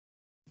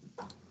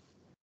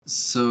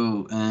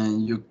So,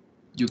 and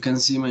you can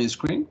see my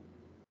screen?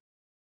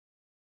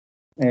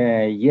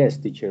 Yes,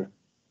 teacher,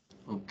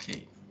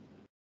 Okay.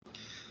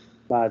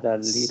 but a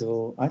S-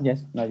 little.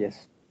 Yes, no,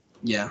 yes.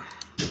 Yeah.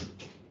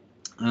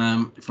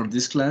 For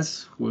this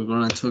class, we're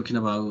gonna talking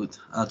about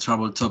a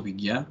travel topic.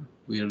 Yeah,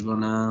 we are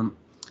gonna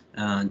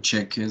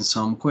check in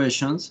some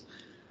questions,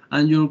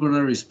 and you're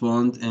gonna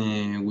respond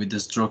with the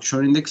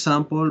structure in the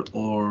example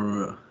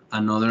or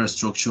another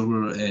structure.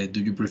 Do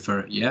you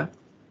prefer? Yeah.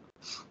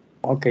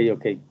 Okay,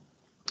 okay.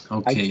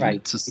 I Okay.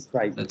 tried. I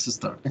tried. Let's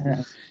start.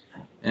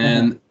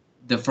 And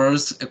the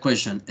first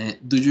question: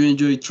 do you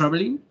enjoy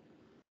traveling?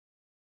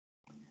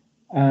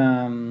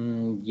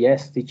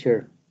 Yes,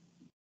 teacher.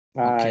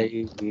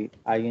 Okay.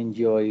 I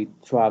enjoy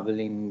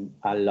traveling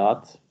a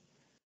lot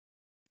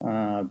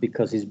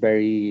because it's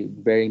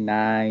very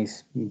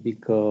nice.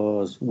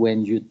 Because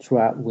when you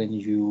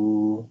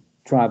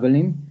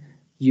traveling,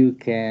 you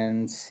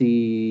can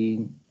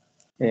see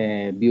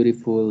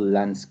beautiful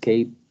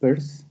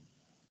landscapers,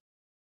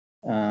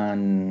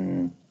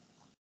 and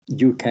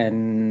you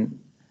can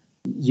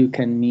you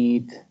can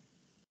meet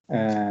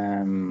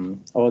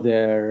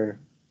other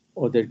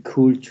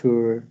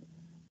culture,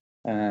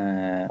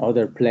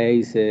 other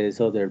places,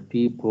 other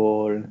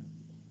people,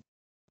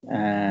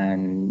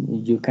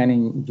 and you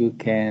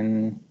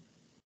can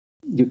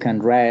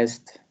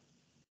rest,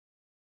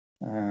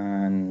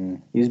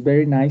 and it's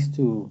very nice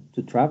to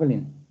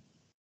traveling.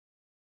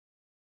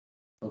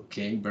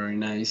 Okay. Very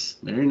nice.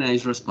 Very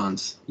nice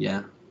response.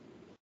 Yeah.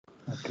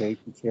 Okay,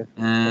 teacher.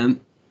 And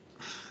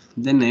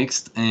the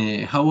next,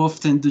 how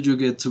often do you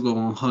get to go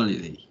on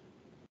holiday?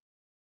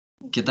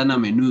 ¿Qué tan a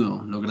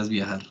menudo logras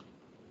viajar?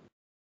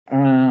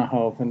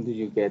 How often do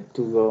you get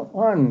to go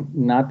on?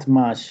 Not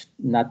much,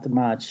 not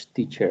much,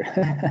 teacher.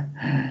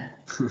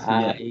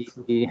 Yeah. I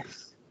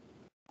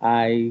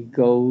I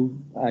go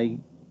I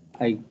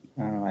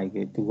I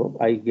get to go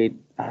I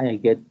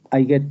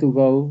get to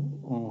go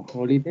on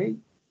holiday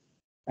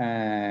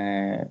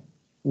uh,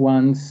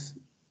 once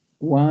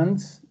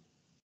once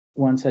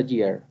once a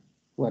year,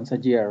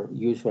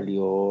 usually,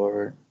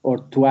 or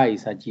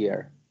twice a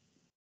year,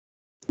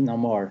 no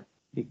more,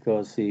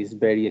 because it's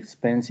very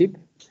expensive,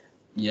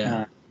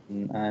 Yeah. uh,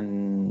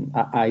 and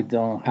I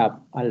don't have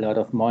a lot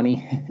of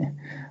money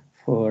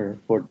for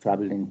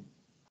traveling,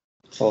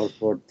 or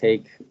for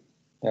take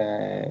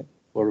uh,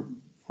 for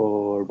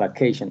for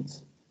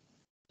vacations.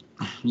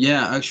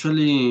 Yeah,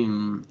 actually,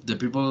 the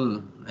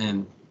people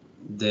and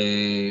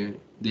the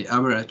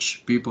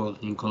average people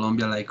in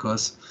Colombia like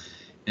us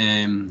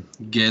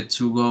get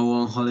to go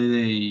on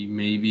holiday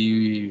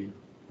maybe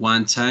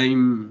one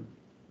time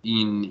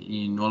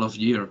in all of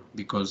year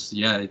because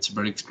yeah, it's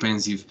very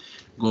expensive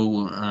go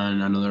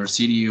on another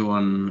city or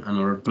on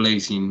another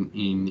place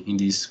in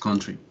this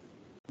country.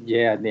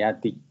 Yeah,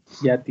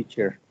 yeah,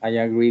 teacher. I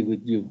agree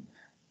with you.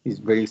 It's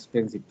very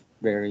expensive,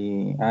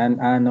 very,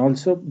 and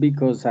also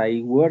because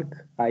I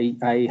work, I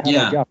have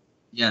a Yeah, job.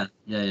 yeah.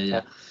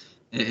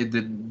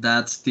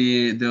 That's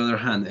the other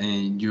hand,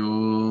 and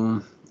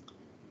you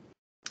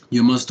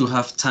must to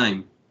have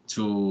time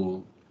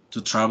to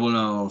travel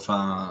of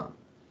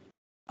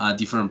a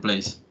different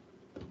place.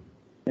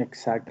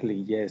 Exactly,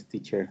 yes,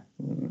 teacher.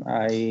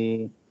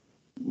 I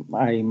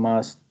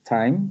must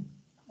time.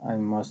 I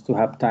must to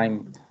have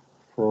time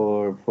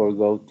for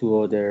go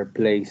to other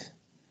place,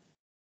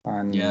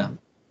 Yeah, and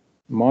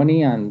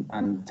money and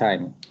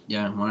time.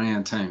 yeah, money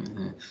and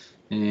time.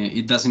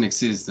 It doesn't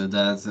exist At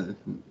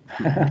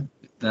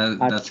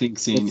that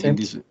things the in same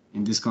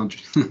this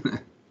country.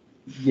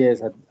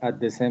 Yes, at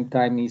the same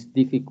time it's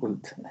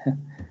difficult.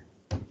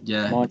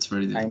 Yeah, Money it's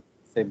very difficult. time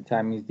same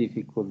time is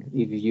difficult.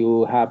 If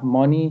you have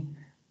money,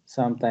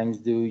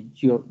 sometimes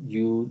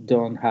you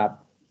don't have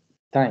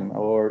time,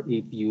 or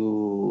if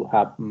you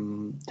have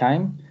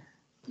time,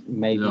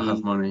 You don't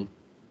have maybe money.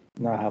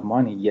 not have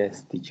money.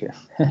 Yes, teacher.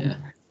 Yeah.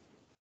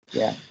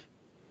 Yeah.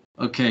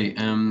 Okay.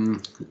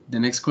 The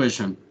next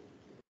question: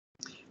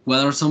 what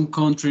are some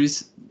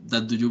countries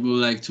that do you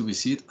would like to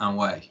visit and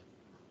why?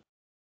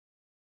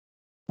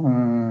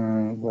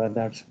 What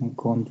are some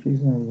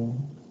countries?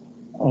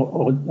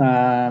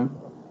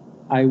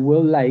 I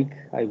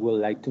would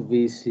like to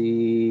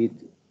visit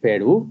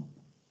Peru,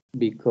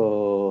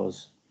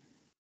 because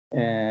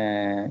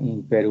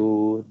in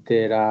Peru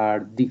there are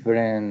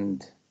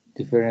different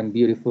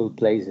beautiful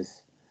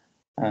places.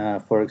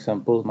 For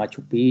example,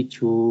 Machu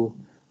Picchu,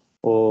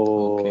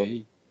 or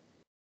Okay.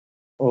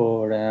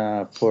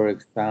 for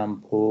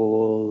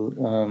example,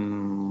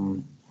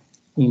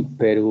 in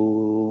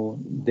Peru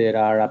there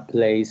are a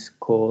place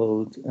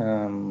called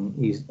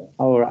is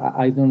or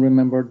I don't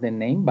remember the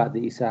name, but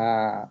it's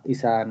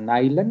an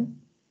island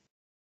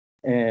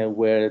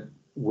where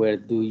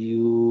do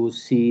you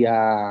see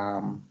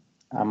a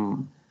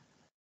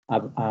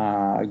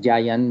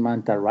giant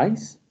manta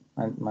rays,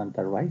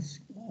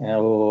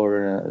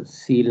 or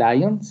sea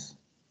lions,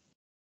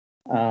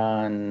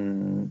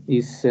 and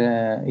it's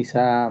a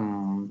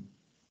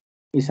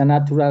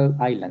natural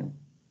island,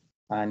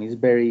 and it's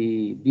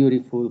very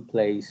beautiful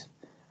place,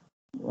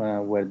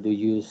 where do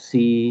you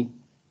see.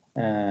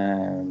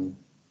 um,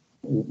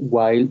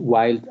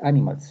 wild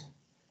animals,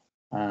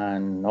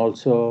 and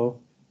also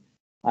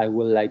I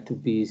would like to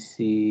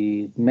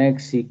visit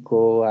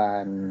Mexico,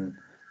 and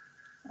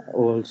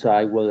also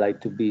I would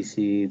like to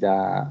visit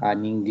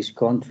an English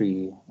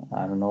country.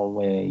 I don't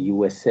know,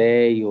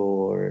 USA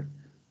or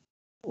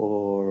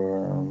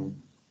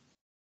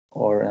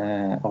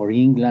or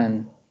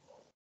England.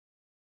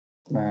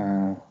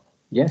 Uh,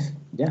 yes,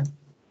 yeah.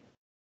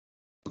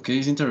 Okay,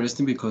 it's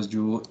interesting because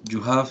you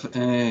have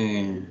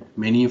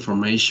many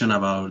information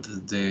about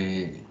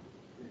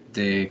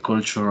the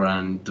culture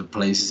and the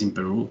places in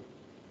Peru.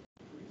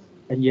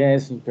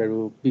 Yes, in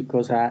Peru,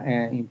 because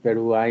in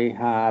Peru I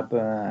have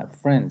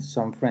friends,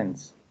 some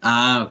friends.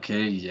 Ah,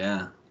 okay,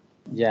 yeah.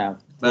 Yeah,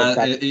 for But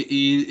that.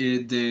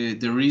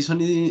 the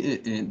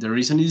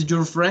reason is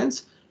your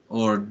friends,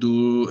 or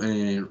do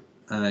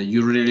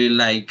you really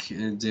like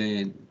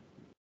the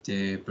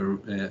Peru?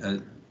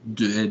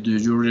 Do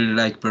you really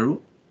like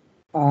Peru?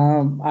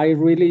 I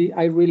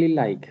really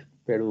like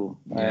Peru,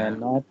 Yeah.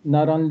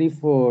 not only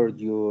for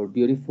your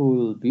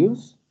beautiful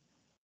views,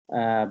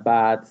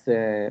 but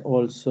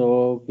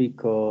also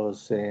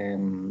because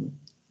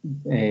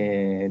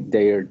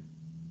their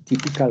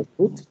typical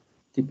food,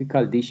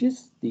 typical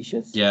dishes,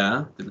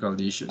 Yeah, typical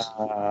dishes.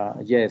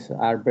 yes,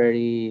 are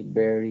very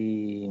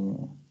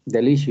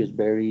delicious,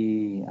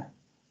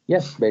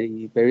 yes,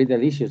 very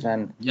delicious,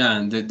 and Yeah,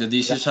 and the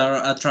dishes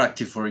are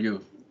attractive for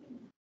you.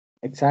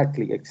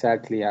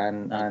 exactly,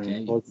 and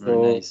Okay, very also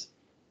nice.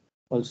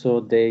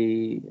 also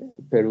they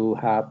Peru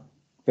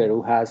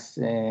has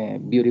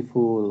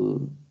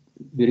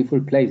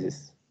beautiful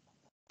places.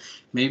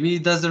 Maybe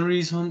that's the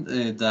reason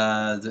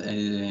that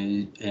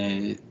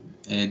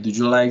do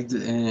you like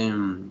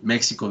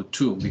Mexico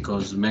too?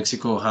 Because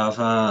Mexico have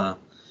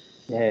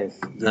Yes,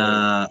 a,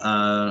 yes,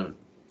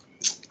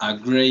 a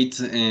great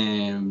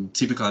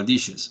typical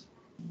dishes.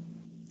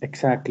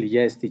 exactly.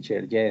 Yes,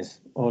 teacher.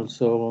 Yes.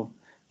 Also,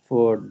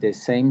 for the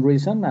same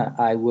reason,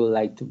 I would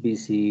like to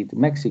visit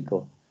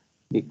Mexico,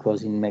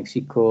 because in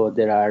Mexico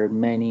there are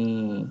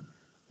many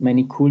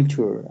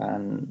culture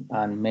and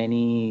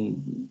many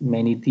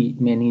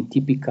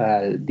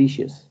typical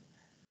dishes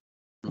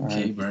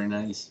Okay, and very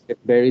nice.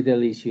 very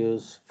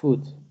delicious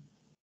food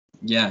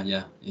Yeah,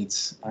 yeah.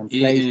 It's and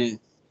place.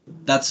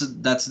 that's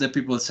the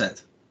people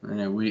said.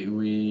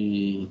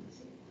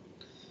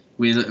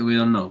 We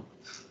don't know,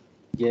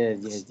 Yes,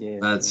 yes,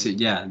 yes. but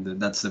yeah,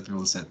 that's the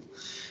people said.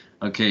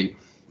 Okay,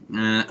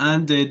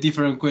 and the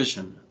different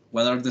question: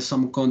 what are the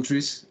some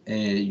countries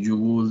you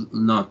would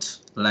not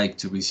like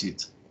to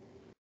visit?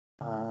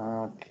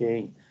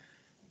 Okay.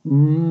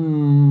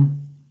 Mm,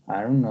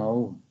 I don't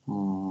know.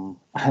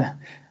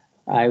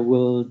 I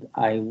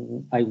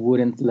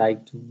wouldn't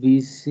like to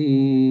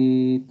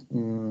visit.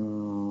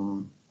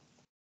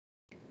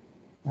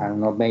 I don't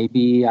know.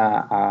 Maybe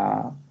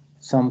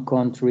some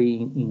country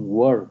in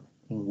war,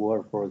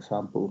 for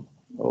example,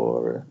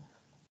 or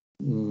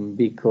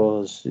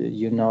because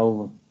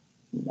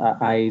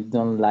I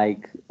don't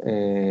like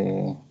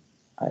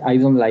I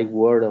don't like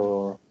war,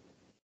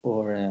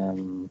 or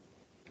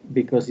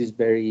because it's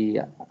very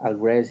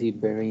aggressive,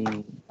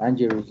 very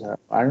dangerous.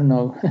 I don't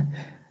know.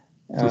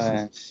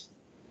 uh,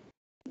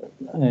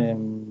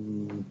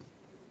 um,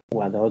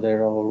 what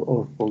other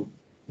or for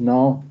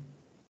no,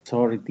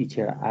 sorry,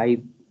 teacher.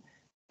 I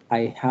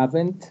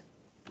haven't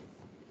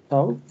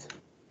thought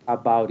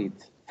about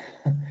it.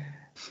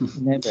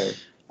 Never.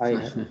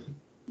 I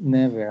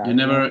never. I don't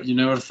know You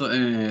never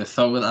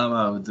thought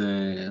about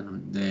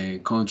the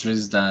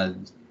countries that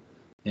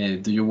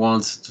do you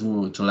want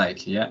to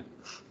like? Yeah.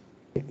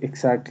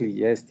 exactly.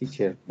 Yes,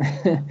 teacher.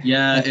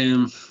 Yeah,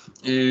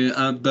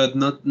 but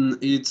not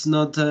it's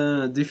not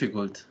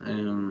difficult.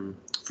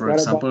 For What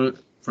about?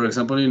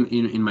 example,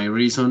 in my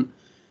reason,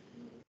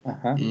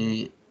 Uh-huh.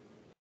 uh,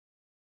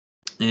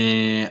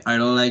 I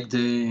don't like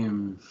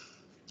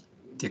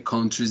the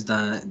countries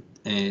that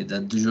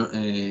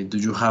do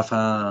you have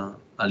a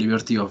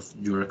liberty of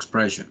your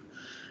expression.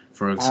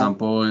 For Ah,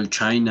 example,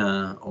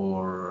 China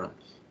or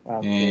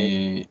okay.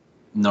 uh,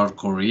 North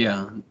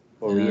Korea,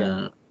 Korea.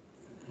 uh,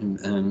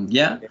 and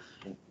yeah,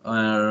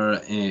 or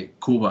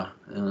Cuba.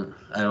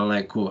 I don't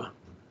like Cuba.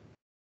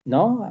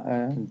 No.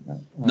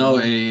 No,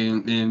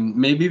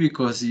 maybe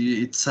because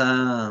it's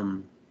uh,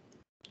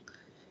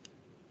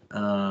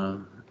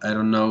 I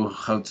don't know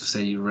how to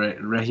say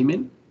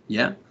regimen.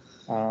 Yeah,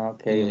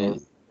 Okay. uh, Or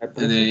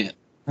represent. they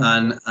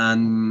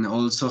and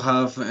also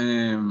have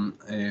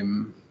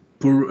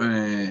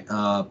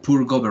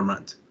poor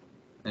government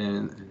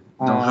and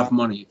don't Uh, have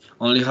money.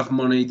 Only have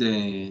money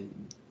the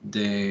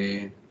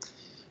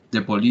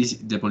the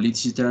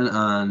politician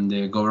and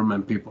the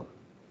government people.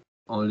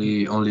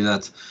 Only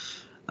that.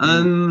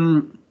 mm,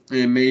 And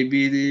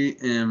maybe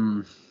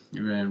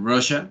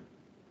Russia.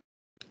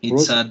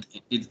 It's Russia.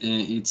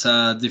 it's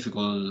a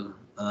difficult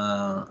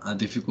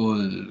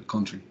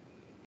country.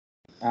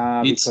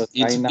 Because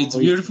right now It's is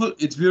beautiful.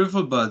 It's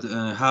beautiful, but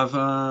have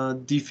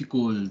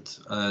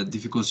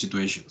difficult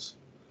situations.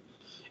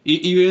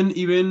 Even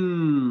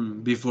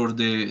before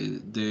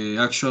the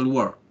actual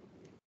war.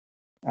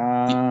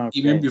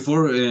 Even Okay.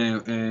 before,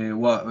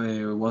 what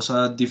was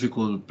a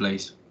difficult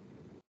place.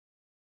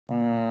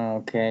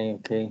 Okay.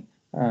 Okay.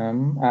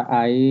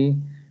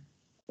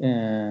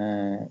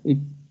 It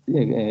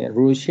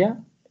Russia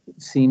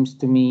seems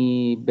to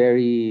me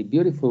very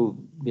beautiful,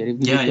 very Yeah,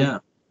 beautiful. yeah.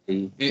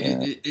 Uh,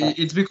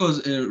 It's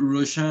because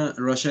Russia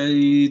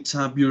it's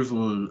a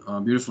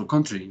beautiful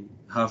country.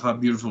 Have a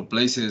beautiful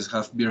places,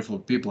 have beautiful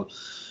people.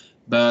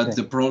 But okay.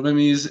 the problem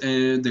is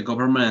the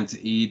government.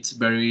 It's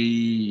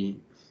Mhm.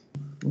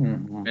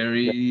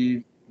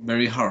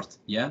 very hard.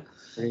 Yeah.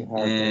 Very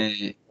hard. Uh,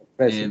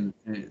 Impressive.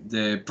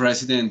 the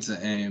president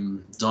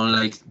don't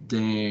like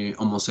the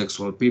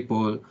homosexual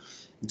people,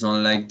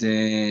 don't like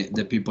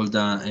the people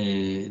that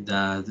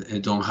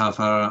don't have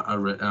a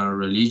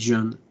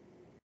religion.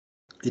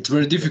 It's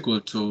very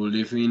difficult to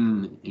live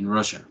in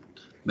Russia,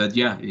 but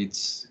yeah, They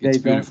it's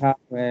don't beautiful. have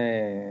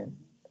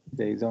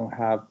they don't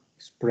have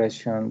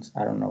expressions.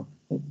 I don't know.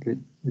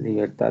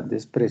 Libertad de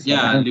expresión. I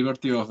Yeah, don't.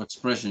 liberty of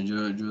expression.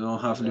 You don't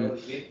have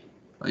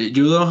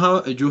you don't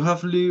have you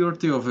have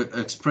liberty of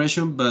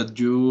expression, but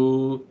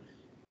you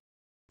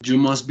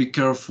must be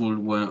careful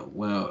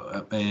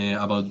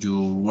about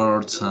your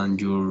words and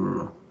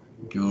your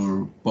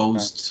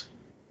posts.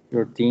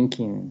 You're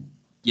thinking.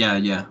 Yeah,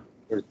 yeah.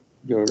 Your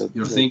your Your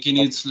your thinking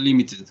is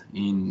limited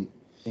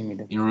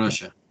limited. in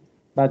Russia.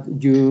 But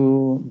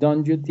you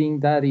don't you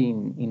think that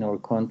in our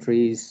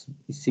country is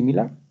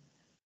similar?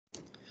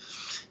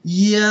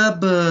 Yeah,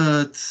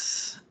 but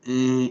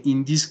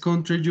in this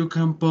country you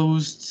can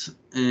post.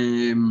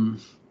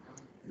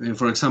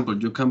 For example,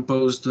 you can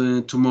post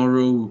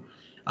tomorrow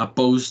a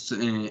post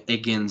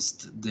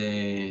against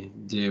the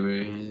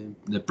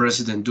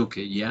president Duque,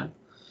 yeah,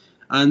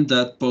 and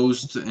that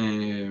post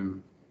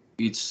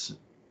it's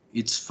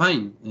it's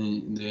fine.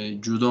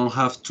 You don't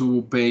have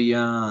to pay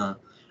a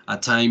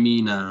time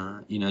in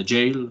a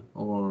jail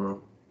or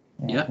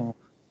yeah. Mhm.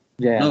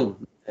 Yeah. No,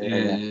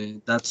 Yeah.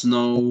 that's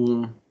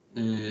no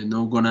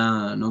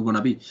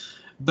gonna be.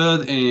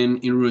 But in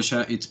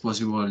Russia, it's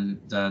possible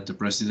that the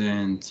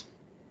president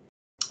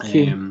um,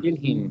 Kill him. Kill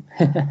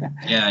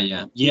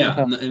yeah.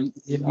 her.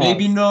 Kill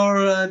Maybe us. not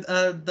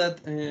at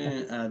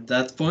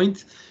that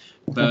point,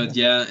 but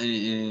yeah,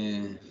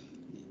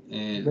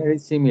 Very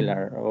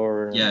similar,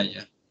 or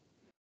yeah.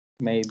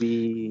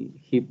 maybe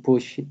he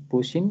push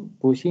him.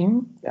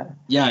 Yeah.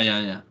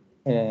 Yeah.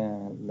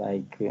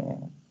 Like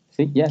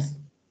see, yes,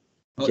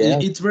 Oh,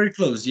 yes. it's very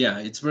close. Yeah,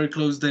 it's very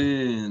close.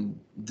 The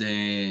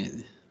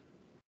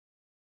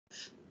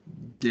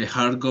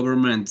hard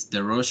government,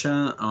 the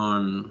Russia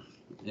on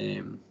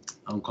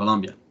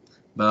Colombia,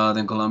 but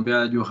in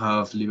Colombia you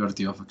have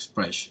liberty of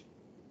expression.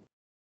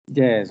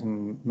 Yes,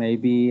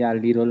 maybe a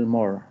little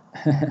more.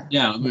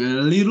 Yeah, a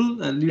Yeah.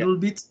 little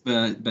bit,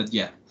 but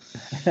yeah.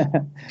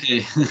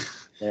 Okay.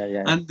 Yeah,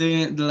 yeah. And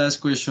the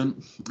last question: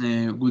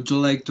 would you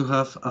like to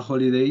have a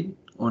holiday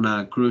on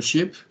a cruise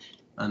ship,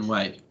 and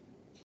why?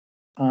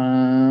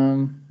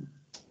 Um,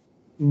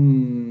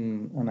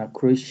 on a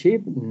cruise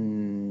ship,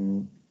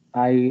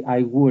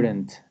 I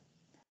wouldn't.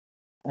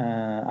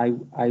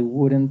 I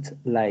wouldn't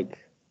like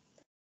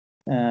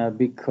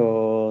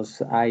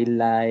because I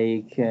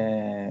like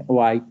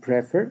or I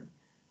prefer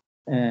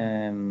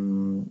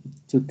to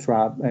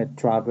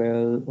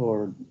travel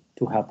or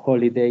to have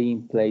holiday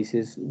in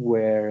places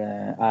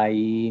where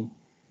I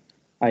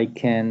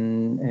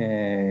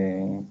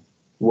can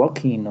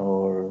walking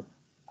or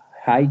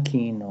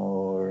hiking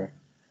or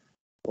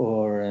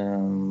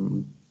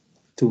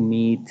to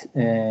meet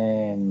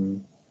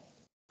um,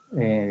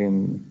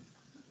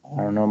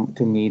 I don't know,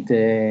 to meet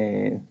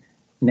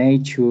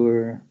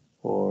nature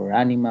or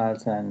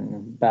animals.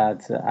 And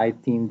but I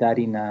think that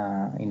in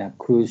a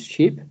cruise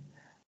ship,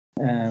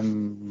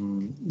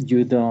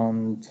 you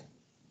don't,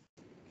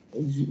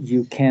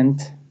 you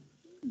can't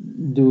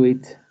do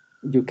it.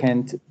 You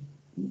can't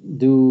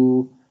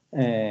do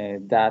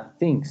that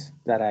things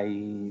that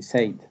I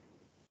said.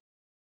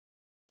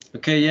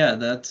 Okay, yeah,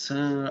 that's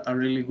a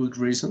really good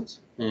reason.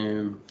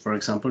 For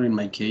example, in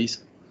my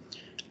case,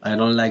 I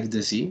don't like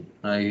the sea.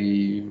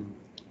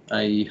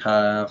 I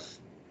have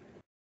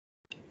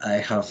I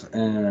have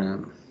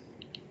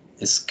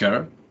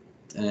scared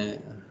uh,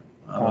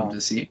 about Uh,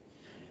 the sea.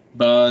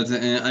 But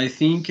I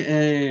think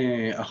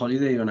a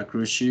holiday on a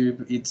cruise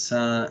ship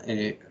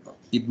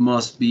it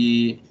must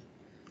be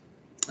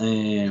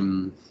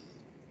um,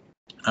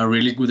 a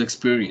really good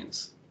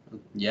experience.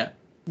 Yeah,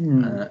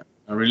 mm, uh,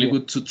 a really yeah.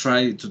 good to try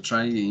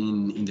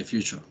in the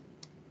future.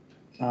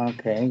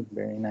 Okay.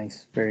 Very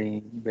nice.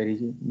 Very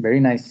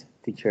nice,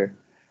 teacher.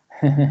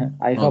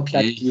 I hope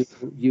that Okay.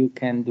 you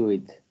can do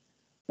it.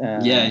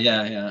 Yeah, Uh,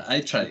 yeah.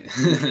 I try.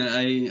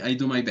 I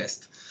do my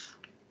best.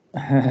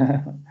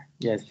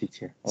 yes,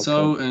 teacher. Okay.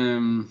 So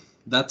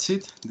that's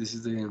it. This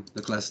is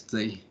the class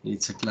today.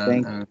 It's a class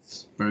Thank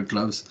very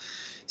close.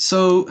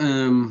 So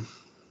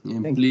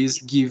thank please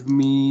give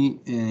me.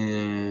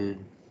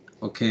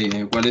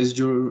 Okay, what is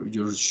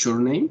your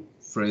short name?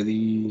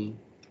 Freddy.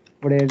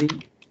 Freddy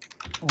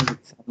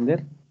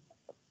Alexander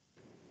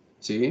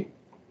Sí.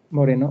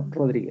 Moreno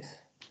Rodríguez.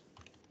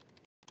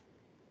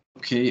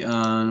 Okay,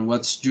 and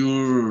what's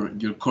your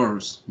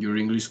course, your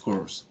English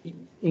course?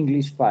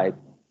 English 5.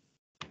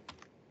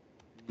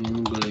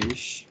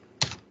 English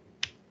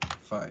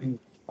 5.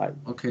 English 5.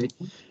 Okay.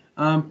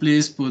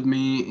 Please put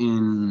me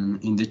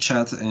in the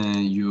chat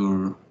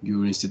your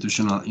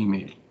institutional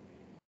email.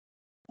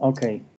 Okay.